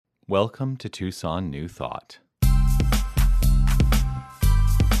Welcome to Tucson New Thought.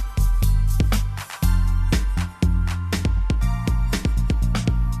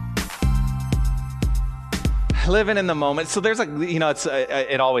 Living in the moment. So there's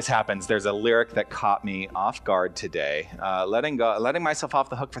it always happens. There's a lyric that caught me off guard today. Letting myself off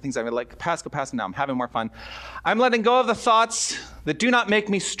the hook for things I would like past, go past, and now I'm having more fun. I'm letting go of the thoughts that do not make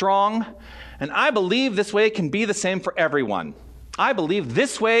me strong, and I believe this way can be the same for everyone. I believe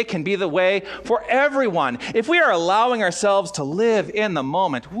this way can be the way for everyone. If we are allowing ourselves to live in the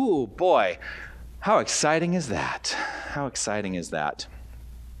moment, woo boy, how exciting is that? How exciting is that?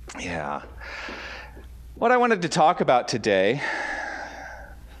 Yeah. What I wanted to talk about today,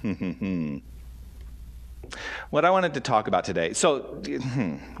 so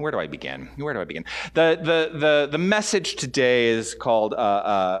where do I begin? The message today is called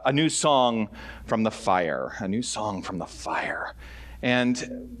A New Song from the Fire, A New Song from the Fire.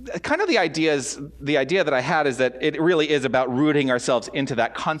 And kind of the idea that I had is that it really is about rooting ourselves into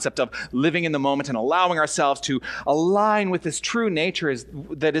that concept of living in the moment and allowing ourselves to align with this true nature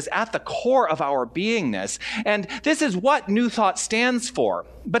that is at the core of our beingness. And this is what New Thought stands for.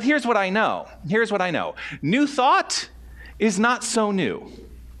 But here's what I know. New Thought is not so new.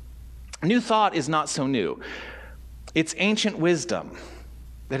 New Thought is not so new. It's ancient wisdom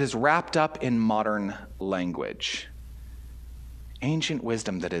that is wrapped up in modern language. Ancient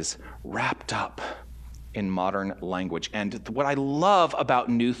wisdom that is wrapped up in modern language. And what I love about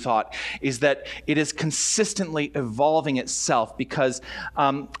New Thought is that it is consistently evolving itself because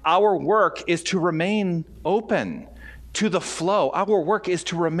our work is to remain open to the flow. Our work is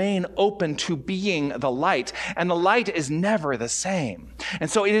to remain open to being the light, and the light is never the same. And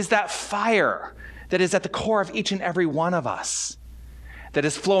so it is that fire that is at the core of each and every one of us that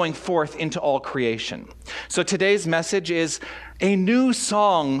is flowing forth into all creation. So today's message is a new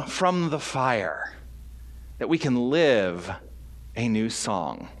song from the fire, that we can live a new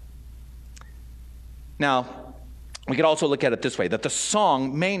song. Now, we could also look at it this way, that the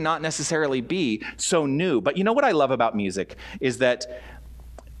song may not necessarily be so new, but you know what I love about music is that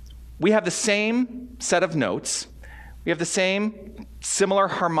we have the same set of notes, we have the same similar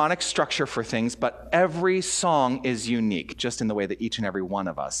harmonic structure for things, but every song is unique, just in the way that each and every one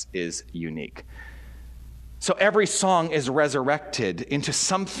of us is unique. So every song is resurrected into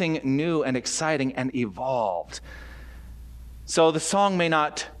something new and exciting and evolved. So the song may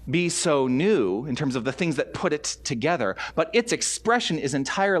not be so new in terms of the things that put it together, but its expression is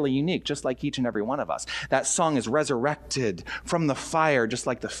entirely unique, just like each and every one of us. That song is resurrected from the fire, just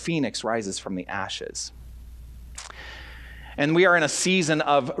like the phoenix rises from the ashes. And we are in a season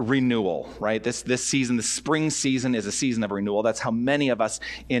of renewal, right? This season, the spring season, is a season of renewal. That's how many of us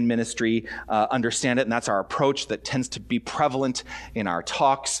in ministry understand it, and that's our approach that tends to be prevalent in our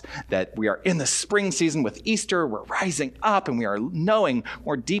talks, that we are in the spring season with Easter, we're rising up, and we are knowing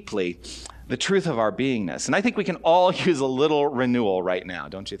more deeply the truth of our beingness. And I think we can all use a little renewal right now,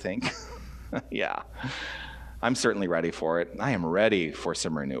 don't you think? Yeah, I'm certainly ready for it. I am ready for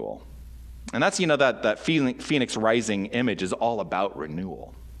some renewal. And that's, that phoenix rising image is all about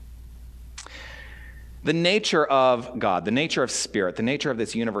renewal. The nature of God, the nature of spirit, the nature of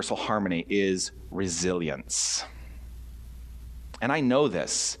this universal harmony is resilience. And I know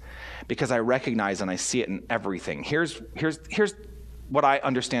this because I recognize and I see it in everything. Here's what I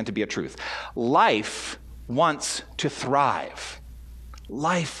understand to be a truth. Life wants to thrive.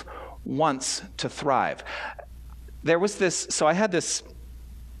 Life wants to thrive. I had this.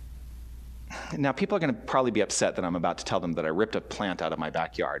 Now, people are going to probably be upset that I'm about to tell them that I ripped a plant out of my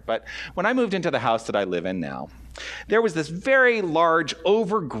backyard. But when I moved into the house that I live in now, there was this very large,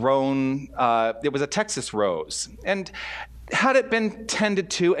 overgrown, it was a Texas rose. And had it been tended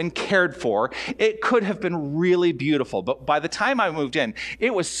to and cared for, it could have been really beautiful. But by the time I moved in,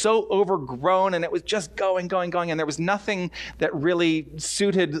 it was so overgrown and it was just going. And there was nothing that really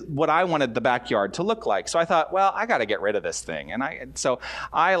suited what I wanted the backyard to look like. So I thought, well, I got to get rid of this thing. So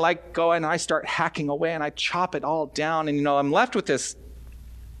I go and I start hacking away and I chop it all down. And, I'm left with this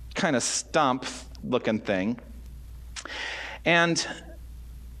kind of stump looking thing. And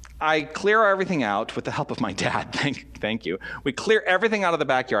I clear everything out with the help of my dad. Thank you. We clear everything out of the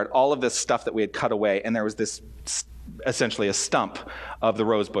backyard, all of this stuff that we had cut away, and there was this, essentially a stump of the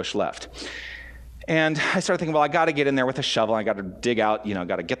rose bush left. And I started thinking, well, I got to get in there with a shovel. I got to dig out,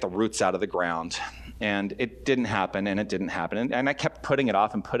 got to get the roots out of the ground. And it didn't happen, and it didn't happen. And I kept putting it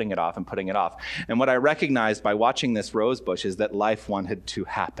off and putting it off and putting it off. And what I recognized by watching this rose bush is that life wanted to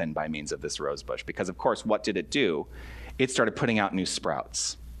happen by means of this rose bush. Because, of course, what did it do? It started putting out new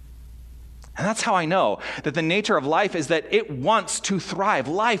sprouts. And that's how I know that the nature of life is that it wants to thrive.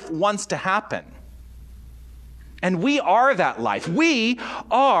 Life wants to happen. And we are that life. We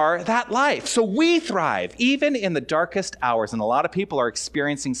are that life. So we thrive, even in the darkest hours. And a lot of people are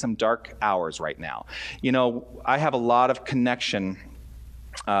experiencing some dark hours right now. You know, I have a lot of connection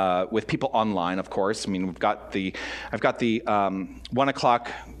with people online, of course. I mean, I've got the 1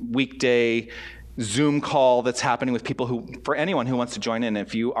 o'clock weekday Zoom call that's happening with people for anyone who wants to join in.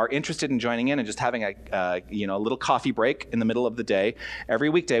 If you are interested in joining in and just having a little coffee break in the middle of the day, every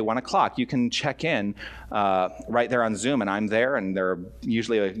weekday, 1 o'clock, you can check in right there on Zoom, and I'm there, and there are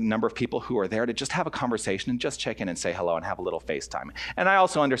usually a number of people who are there to just have a conversation and just check in and say hello and have a little FaceTime. And I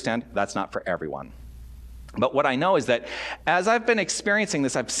also understand that's not for everyone. But what I know is that as I've been experiencing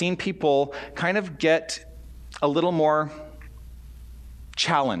this, I've seen people kind of get a little more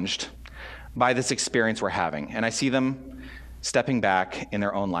challenged by this experience we're having. And I see them stepping back in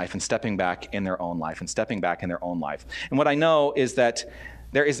their own life and stepping back in their own life and stepping back in their own life. And what I know is that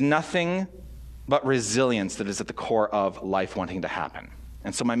there is nothing but resilience that is at the core of life wanting to happen.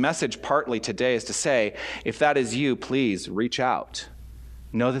 And so my message partly today is to say, if that is you, please reach out.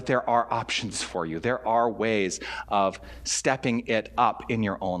 Know that there are options for you. There are ways of stepping it up in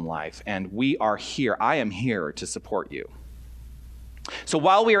your own life. And we are here. I am here to support you. So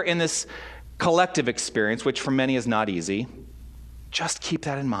while we are in this collective experience, which for many is not easy, just keep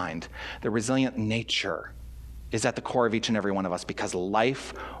that in mind. The resilient nature is at the core of each and every one of us because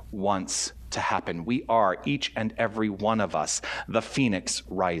life wants to happen. We are, each and every one of us, the phoenix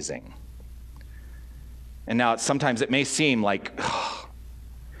rising. And now sometimes it may seem like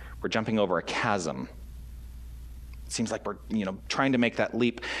we're jumping over a chasm. It seems like we're trying to make that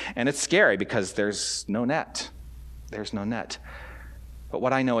leap, and it's scary because there's no net. There's no net. But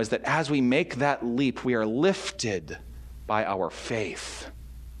what I know is that as we make that leap, we are lifted by our faith.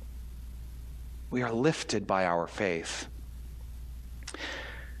 We are lifted by our faith.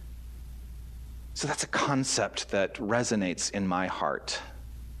 So that's a concept that resonates in my heart.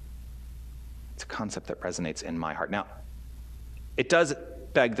 It's a concept that resonates in my heart. Now, it does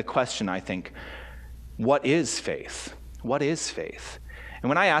beg the question, I think, what is faith? What is faith? And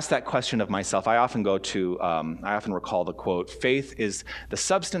when I ask that question of myself, I often recall the quote, "Faith is the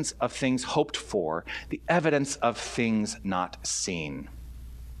substance of things hoped for, the evidence of things not seen."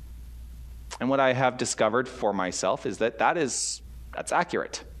 And what I have discovered for myself is that that's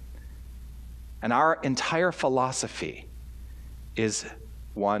accurate. And our entire philosophy is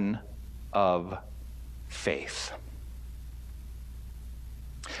one of faith.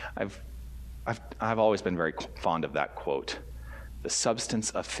 I've always been very fond of that quote. The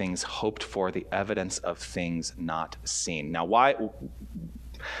substance of things hoped for, the evidence of things not seen. Now, why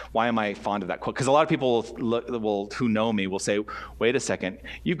am I fond of that quote? Because a lot of people who know me will say, wait a second,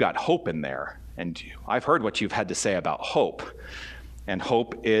 you've got hope in there. And I've heard what you've had to say about hope. And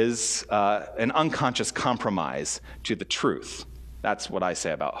hope is an unconscious compromise to the truth. That's what I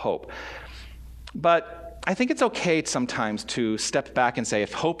say about hope. But I think it's okay sometimes to step back and say,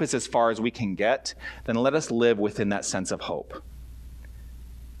 if hope is as far as we can get, then let us live within that sense of hope.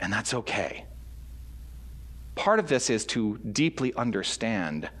 And that's okay. Part of this is to deeply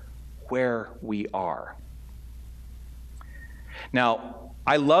understand where we are. Now,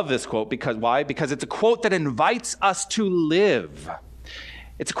 I love this quote because why? Because it's a quote that invites us to live.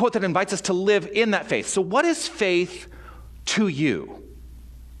 It's a quote that invites us to live in that faith. So what is faith to you?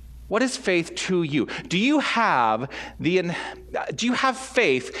 What is faith to you? Do you have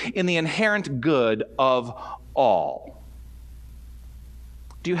faith in the inherent good of all?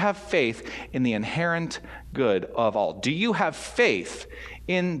 Do you have faith in the inherent good of all? Do you have faith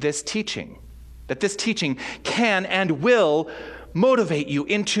in this teaching? That this teaching can and will motivate you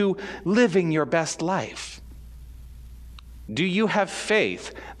into living your best life? Do you have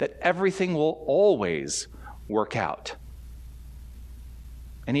faith that everything will always work out?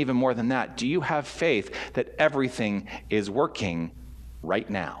 And even more than that, do you have faith that everything is working right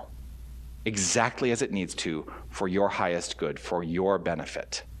now, exactly as it needs to, for your highest good, for your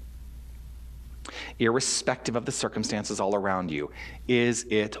benefit? Irrespective of the circumstances all around you, is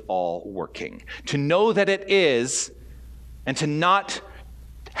it all working? To know that it is, and to not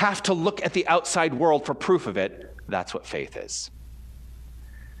have to look at the outside world for proof of it, that's what faith is.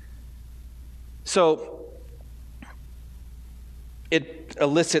 So, it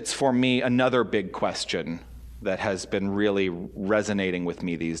elicits for me another big question that has been really resonating with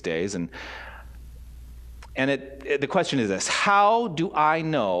me these days. And the question is this: how do I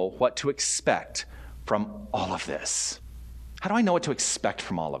know what to expect from all of this? How do I know what to expect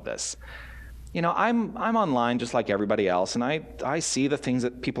from all of this? I'm online just like everybody else, and I see the things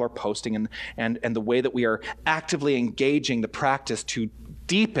that people are posting and the way that we are actively engaging the practice to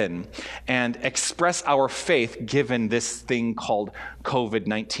deepen and express our faith given this thing called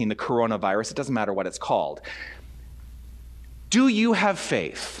COVID-19, the coronavirus. It doesn't matter what it's called. Do you have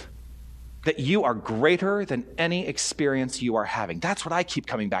faith that you are greater than any experience you are having? That's what I keep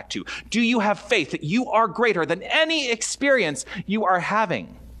coming back to. Do you have faith that you are greater than any experience you are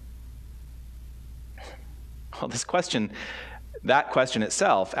having? Well, that question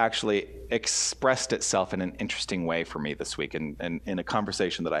itself actually expressed itself in an interesting way for me this week in a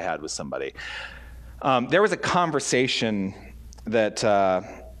conversation that I had with somebody. There was a conversation that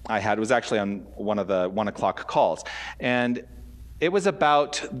I had. It was actually on one of the 1 o'clock calls. And it was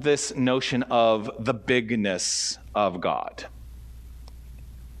about this notion of the bigness of God.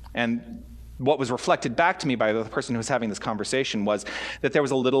 And what was reflected back to me by the person who was having this conversation was that there was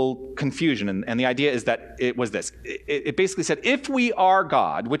a little confusion. And the idea is that it was this. It basically said, if we are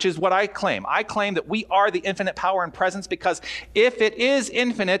God, which is what I claim that we are the infinite power and presence, because if it is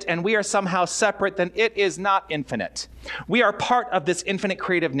infinite and we are somehow separate, then it is not infinite. We are part of this infinite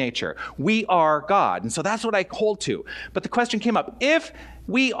creative nature. We are God. And so that's what I hold to. But the question came up, if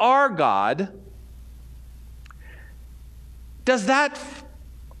we are God, does that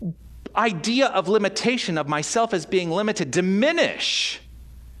idea of limitation, of myself as being limited, diminish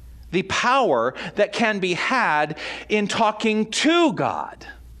the power that can be had in talking to God?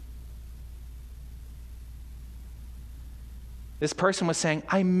 This person was saying,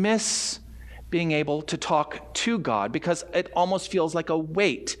 I miss being able to talk to God because it almost feels like a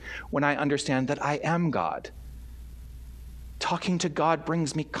weight when I understand that I am God. Talking to God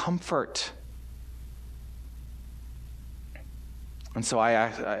brings me comfort. And so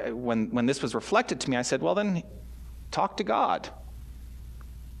when this was reflected to me, I said, well, then talk to God.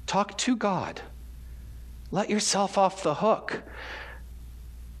 Talk to God. Let yourself off the hook.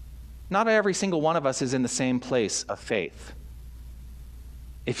 Not every single one of us is in the same place of faith.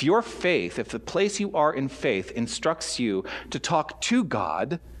 If your faith, if the place you are in faith instructs you to talk to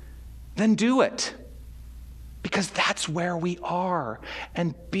God, then do it. Because that's where we are.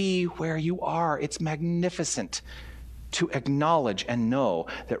 And be where you are. It's magnificent to acknowledge and know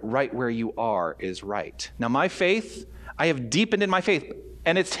that right where you are is right. Now, my faith, I have deepened in my faith,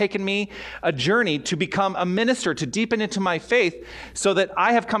 and it's taken me a journey to become a minister, to deepen into my faith, so that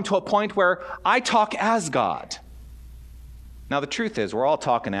I have come to a point where I talk as God. Now, the truth is, we're all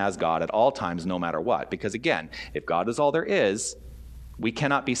talking as God at all times, no matter what, because again, if God is all there is, we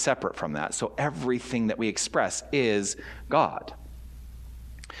cannot be separate from that. So everything that we express is God.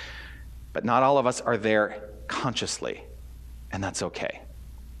 But not all of us are there consciously, and that's okay.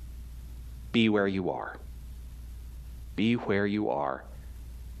 Be where you are. Be where you are,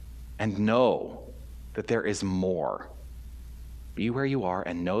 and know that there is more. Be where you are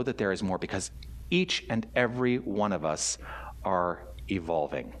and know that there is more, because each and every one of us are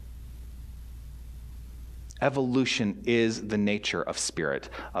evolving. Evolution is the nature of spirit,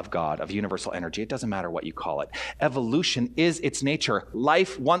 of God, of universal energy. It doesn't matter what you call it. Evolution is its nature.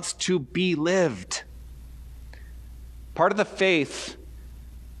 Life wants to be lived. Part of the faith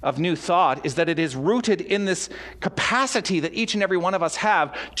of New Thought is that it is rooted in this capacity that each and every one of us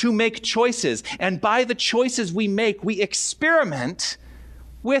have to make choices. And by the choices we make, we experiment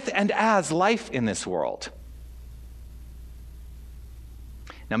with and as life in this world.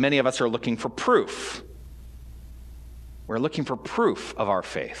 Now, many of us are looking for proof. We're looking for proof of our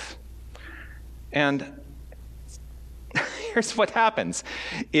faith. And here's what happens.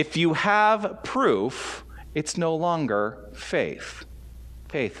 If you have proof, it's no longer faith.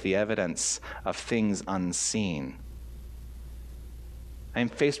 Faith, the evidence of things unseen. I am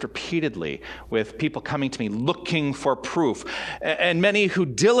faced repeatedly with people coming to me looking for proof, and many who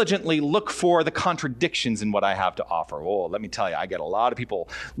diligently look for the contradictions in what I have to offer. Oh, let me tell you, I get a lot of people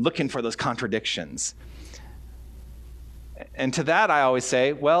looking for those contradictions. And to that, I always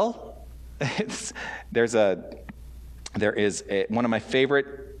say, well, there is one of my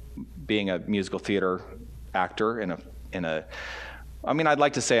favorite, being a musical theater actor I'd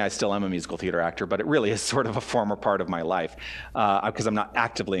like to say I still am a musical theater actor, but it really is sort of a former part of my life because I'm not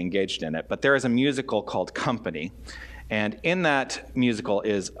actively engaged in it. But there is a musical called Company, and in that musical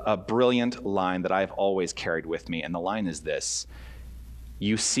is a brilliant line that I've always carried with me, and the line is this: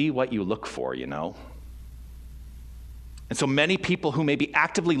 you see what you look for, you know? And so many people who may be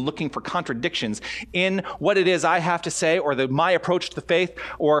actively looking for contradictions in what it is I have to say, or my approach to the faith,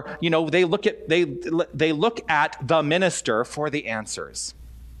 or they look at the minister for the answers.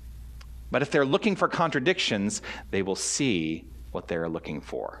 But if they're looking for contradictions, they will see what they're looking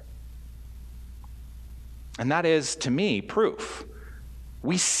for. And that is, to me, proof.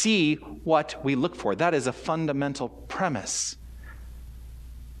 We see what we look for. That is a fundamental premise.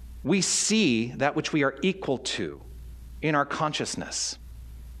 We see that which we are equal to in our consciousness.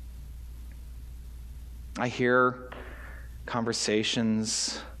 I hear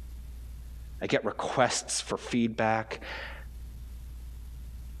conversations. I get requests for feedback.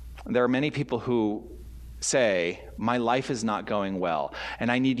 There are many people who say, my life is not going well,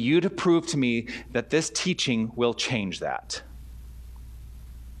 and I need you to prove to me that this teaching will change that.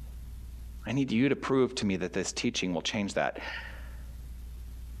 I need you to prove to me that this teaching will change that.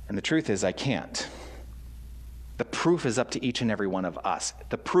 And the truth is, I can't. The proof is up to each and every one of us.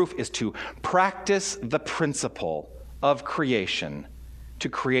 The proof is to practice the principle of creation to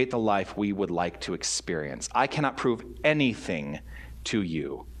create the life we would like to experience. I cannot prove anything to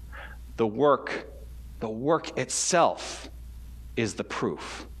you. The work itself is the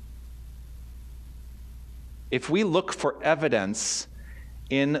proof. If we look for evidence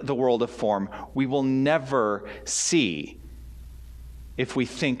in the world of form, we will never see if we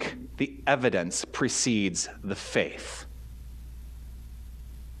think the evidence precedes the faith.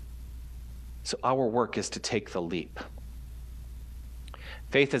 So our work is to take the leap.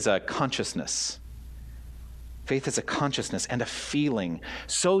 Faith is a consciousness. Faith is a consciousness and a feeling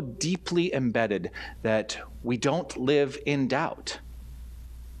so deeply embedded that we don't live in doubt.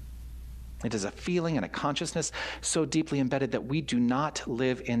 It is a feeling and a consciousness so deeply embedded that we do not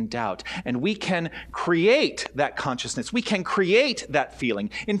live in doubt. And we can create that consciousness. We can create that feeling.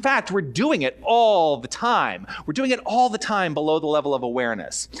 In fact, we're doing it all the time. We're doing it all the time below the level of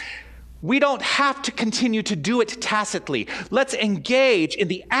awareness. We don't have to continue to do it tacitly. Let's engage in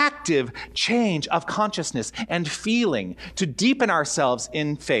the active change of consciousness and feeling to deepen ourselves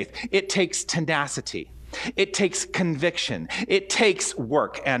in faith. It takes tenacity. It takes conviction. It takes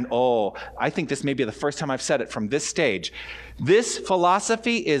work. And I think this may be the first time I've said it from this stage. This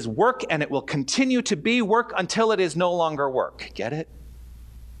philosophy is work, and it will continue to be work until it is no longer work. Get it?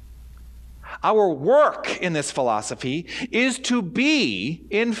 Our work in this philosophy is to be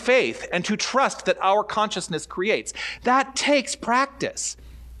in faith and to trust that our consciousness creates. That takes practice.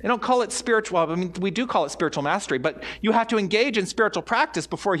 They don't call it spiritual. I mean, we do call it spiritual mastery, but you have to engage in spiritual practice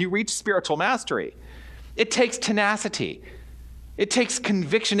before you reach spiritual mastery. It takes tenacity. It takes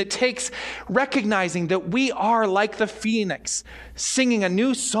conviction. It takes recognizing that we are like the phoenix, singing a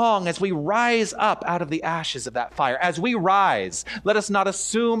new song as we rise up out of the ashes of that fire. As we rise, let us not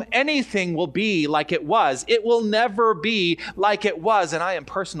assume anything will be like it was. It will never be like it was, and I am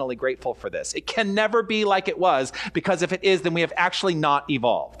personally grateful for this. It can never be like it was, because if it is, then we have actually not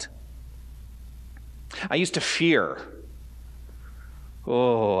evolved. I used to fear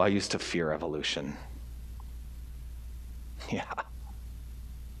evolution. Yeah.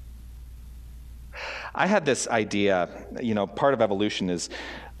 I had this idea, part of evolution is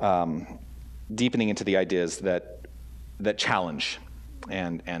deepening into the ideas that challenge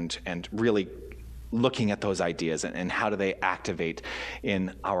and really looking at those ideas and how do they activate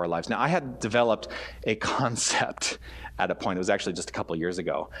in our lives. Now, I had developed a concept at a point, it was actually just a couple of years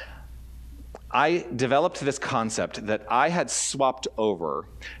ago. I developed this concept that I had swapped over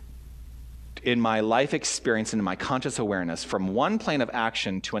in my life experience and in my conscious awareness from one plane of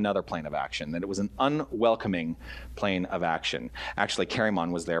action to another plane of action, that it was an unwelcoming plane of action. Actually, Carrie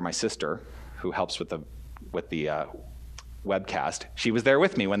Mon was there, my sister, who helps with the webcast. She was there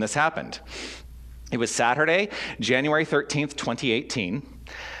with me when this happened. It was Saturday, January 13th, 2018.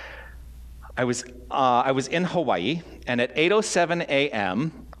 I was in Hawaii, and at 8:07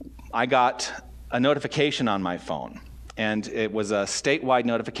 a.m., I got a notification on my phone. And it was a statewide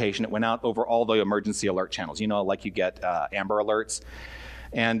notification. It went out over all the emergency alert channels, like you get Amber Alerts.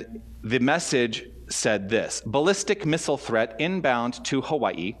 And the message said this: ballistic missile threat inbound to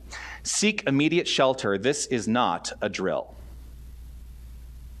Hawaii. Seek immediate shelter. This is not a drill.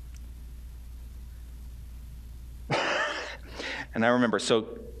 And I remember,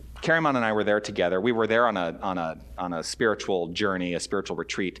 so Carrie Mon and I were there together. We were there on a spiritual journey, a spiritual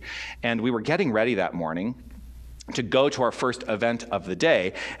retreat. And we were getting ready that morning to go to our first event of the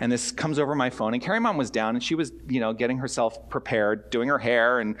day, and this comes over my phone, and Carrie Mon was down, and she was, getting herself prepared, doing her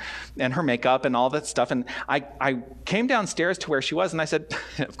hair and her makeup and all that stuff, and I came downstairs to where she was, and I said,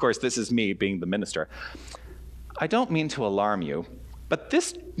 of course, this is me being the minister, I don't mean to alarm you, but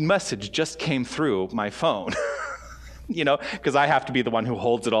this message just came through my phone, because I have to be the one who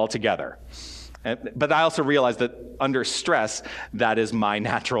holds it all together. But I also realized that under stress, that is my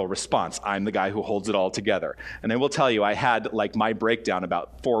natural response. I'm the guy who holds it all together. And I will tell you, I had my breakdown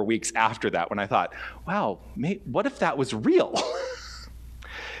about 4 weeks after that when I thought, wow, what if that was real?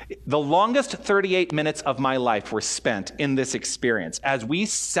 The longest 38 minutes of my life were spent in this experience as we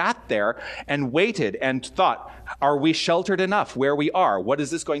sat there and waited and thought, are we sheltered enough where we are? What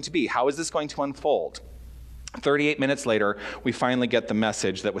is this going to be? How is this going to unfold? 38 minutes later, we finally get the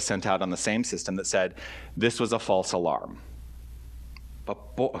message that was sent out on the same system that said, this was a false alarm.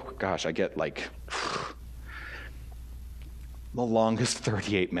 But gosh, I get like the longest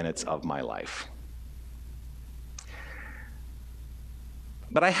 38 minutes of my life.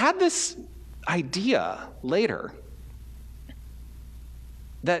 But I had this idea later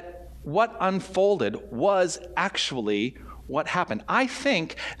that what unfolded was actually what happened. I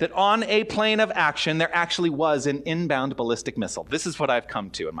think that on a plane of action, there actually was an inbound ballistic missile. This is what I've come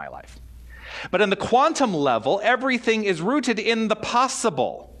to in my life. But in the quantum level, everything is rooted in the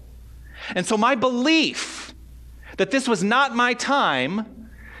possible. And so my belief that this was not my time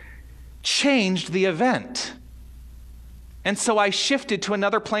changed the event. And so I shifted to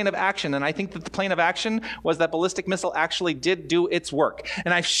another plane of action, and I think that the plane of action was that ballistic missile actually did do its work.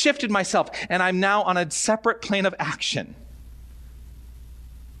 And I've shifted myself, and I'm now on a separate plane of action.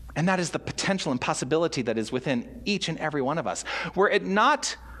 And that is the potential and possibility that is within each and every one of us. Were it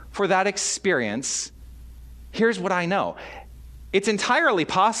not for that experience, here's what I know. It's entirely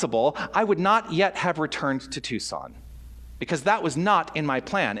possible I would not yet have returned to Tucson, because that was not in my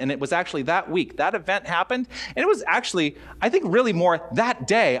plan. And it was actually that week, that event happened, and it was actually, I think really more that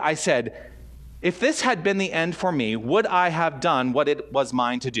day, I said, if this had been the end for me, would I have done what it was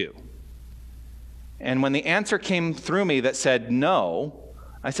mine to do? And when the answer came through me that said no,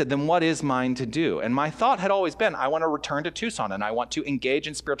 I said, then what is mine to do? And my thought had always been, I want to return to Tucson, and I want to engage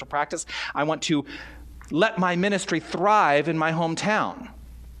in spiritual practice. I want to let my ministry thrive in my hometown.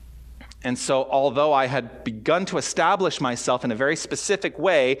 And so although I had begun to establish myself in a very specific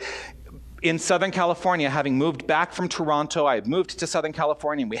way in Southern California, having moved back from Toronto, I had moved to Southern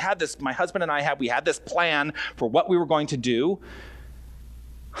California, and we had this, my husband and I we had this plan for what we were going to do.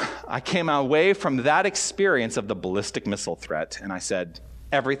 I came away from that experience of the ballistic missile threat, and I said,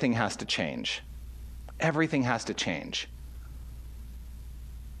 everything has to change. Everything has to change.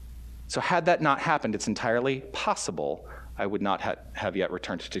 So had that not happened, it's entirely possible I would not have yet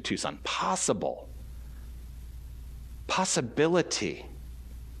returned to Tucson. Possible. Possibility.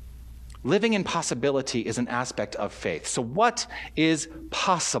 Living in possibility is an aspect of faith. So what is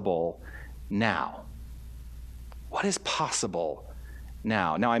possible now? What is possible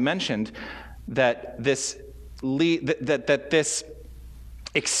now? Now I mentioned that this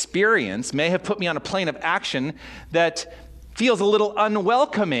experience may have put me on a plane of action that feels a little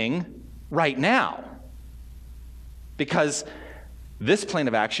unwelcoming right now. Because this plane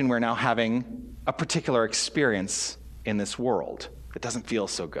of action, we're now having a particular experience in this world that doesn't feel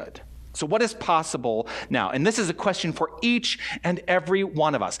so good. So what is possible now? And this is a question for each and every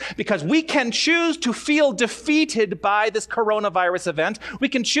one of us, because we can choose to feel defeated by this coronavirus event. We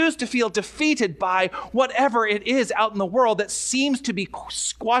can choose to feel defeated by whatever it is out in the world that seems to be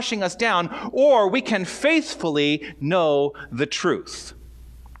squashing us down, or we can faithfully know the truth.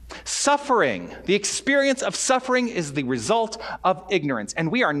 Suffering, the experience of suffering is the result of ignorance, and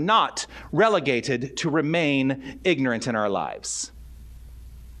we are not relegated to remain ignorant in our lives.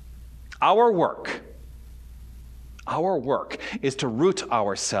 Our work is to root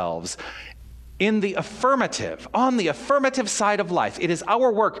ourselves in the affirmative, on the affirmative side of life. It is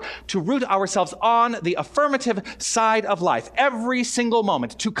our work to root ourselves on the affirmative side of life every single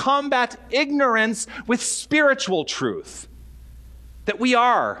moment, to combat ignorance with spiritual truth. That we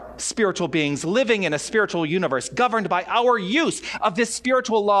are spiritual beings living in a spiritual universe governed by our use of this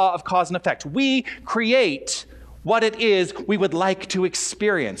spiritual law of cause and effect. We create what it is we would like to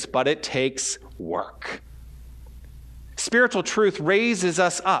experience, but it takes work. Spiritual truth raises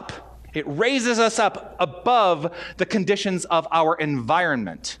us up. It raises us up above the conditions of our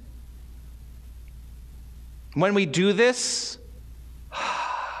environment. When we do this,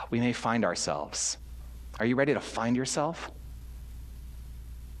 we may find ourselves. Are you ready to find yourself?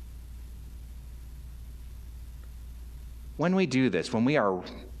 When we do this, when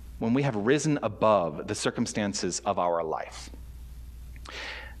we have risen above the circumstances of our life,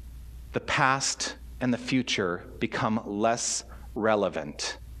 the past and the future become less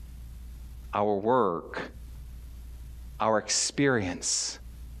relevant. Our work, our experience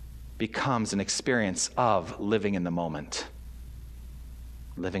becomes an experience of living in the moment,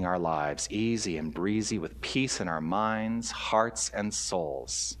 living our lives easy and breezy with peace in our minds, hearts, and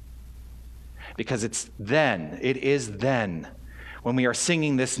souls. Because it is then, when we are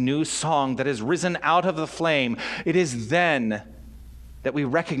singing this new song that has risen out of the flame, it is then that we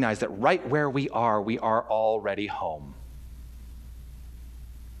recognize that right where we are already home.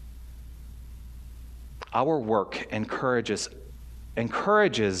 Our work encourages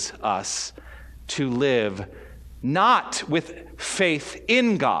us to live not with faith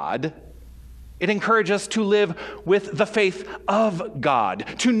in God. It encourages us to live with the faith of God,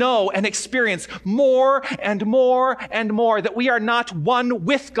 to know and experience more and more and more that we are not one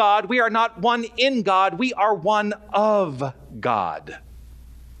with God, we are not one in God, we are one of God.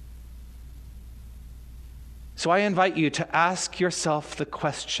 So I invite you to ask yourself the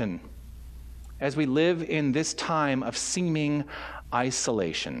question, as we live in this time of seeming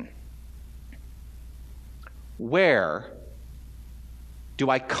isolation, where do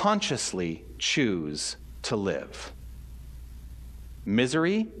I consciously choose to live?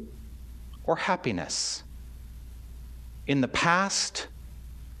 Misery or happiness? In the past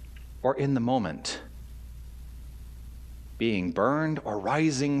or in the moment? Being burned or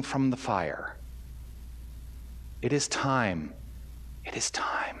rising from the fire? It is time. It is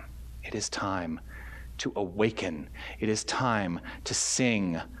time. It is time to awaken. It is time to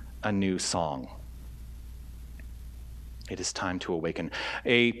sing a new song. It is time to awaken.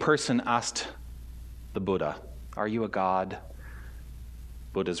 A person asked the Buddha, "Are you a god?"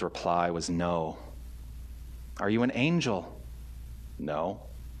 Buddha's reply was no. "Are you an angel?" No.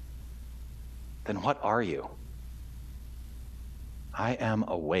 "Then what are you?" "I am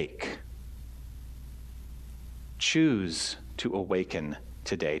awake." Choose to awaken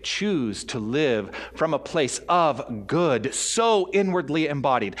today. Choose to live from a place of good, so inwardly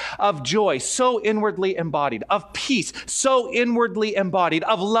embodied, of joy, so inwardly embodied, of peace, so inwardly embodied,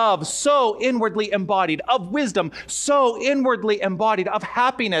 of love, so inwardly embodied, of wisdom, so inwardly embodied, of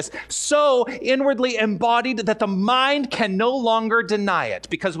happiness, so inwardly embodied that the mind can no longer deny it.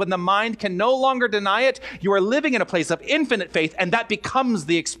 Because when the mind can no longer deny it, you are living in a place of infinite faith, and that becomes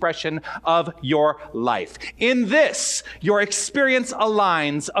the expression of your life. In this, your experience aligns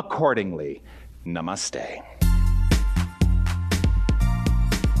accordingly. Namaste.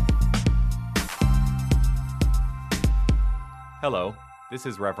 Hello, this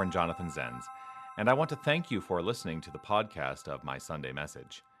is Reverend Jonathan Zenz, and I want to thank you for listening to the podcast of My Sunday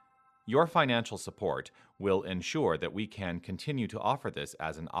Message. Your financial support will ensure that we can continue to offer this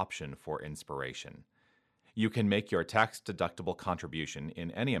as an option for inspiration. You can make your tax-deductible contribution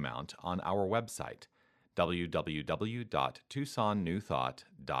in any amount on our website,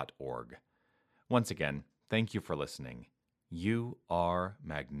 www.tucsonnewthought.org. Once again, thank you for listening. You are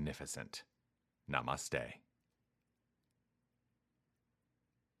magnificent. Namaste.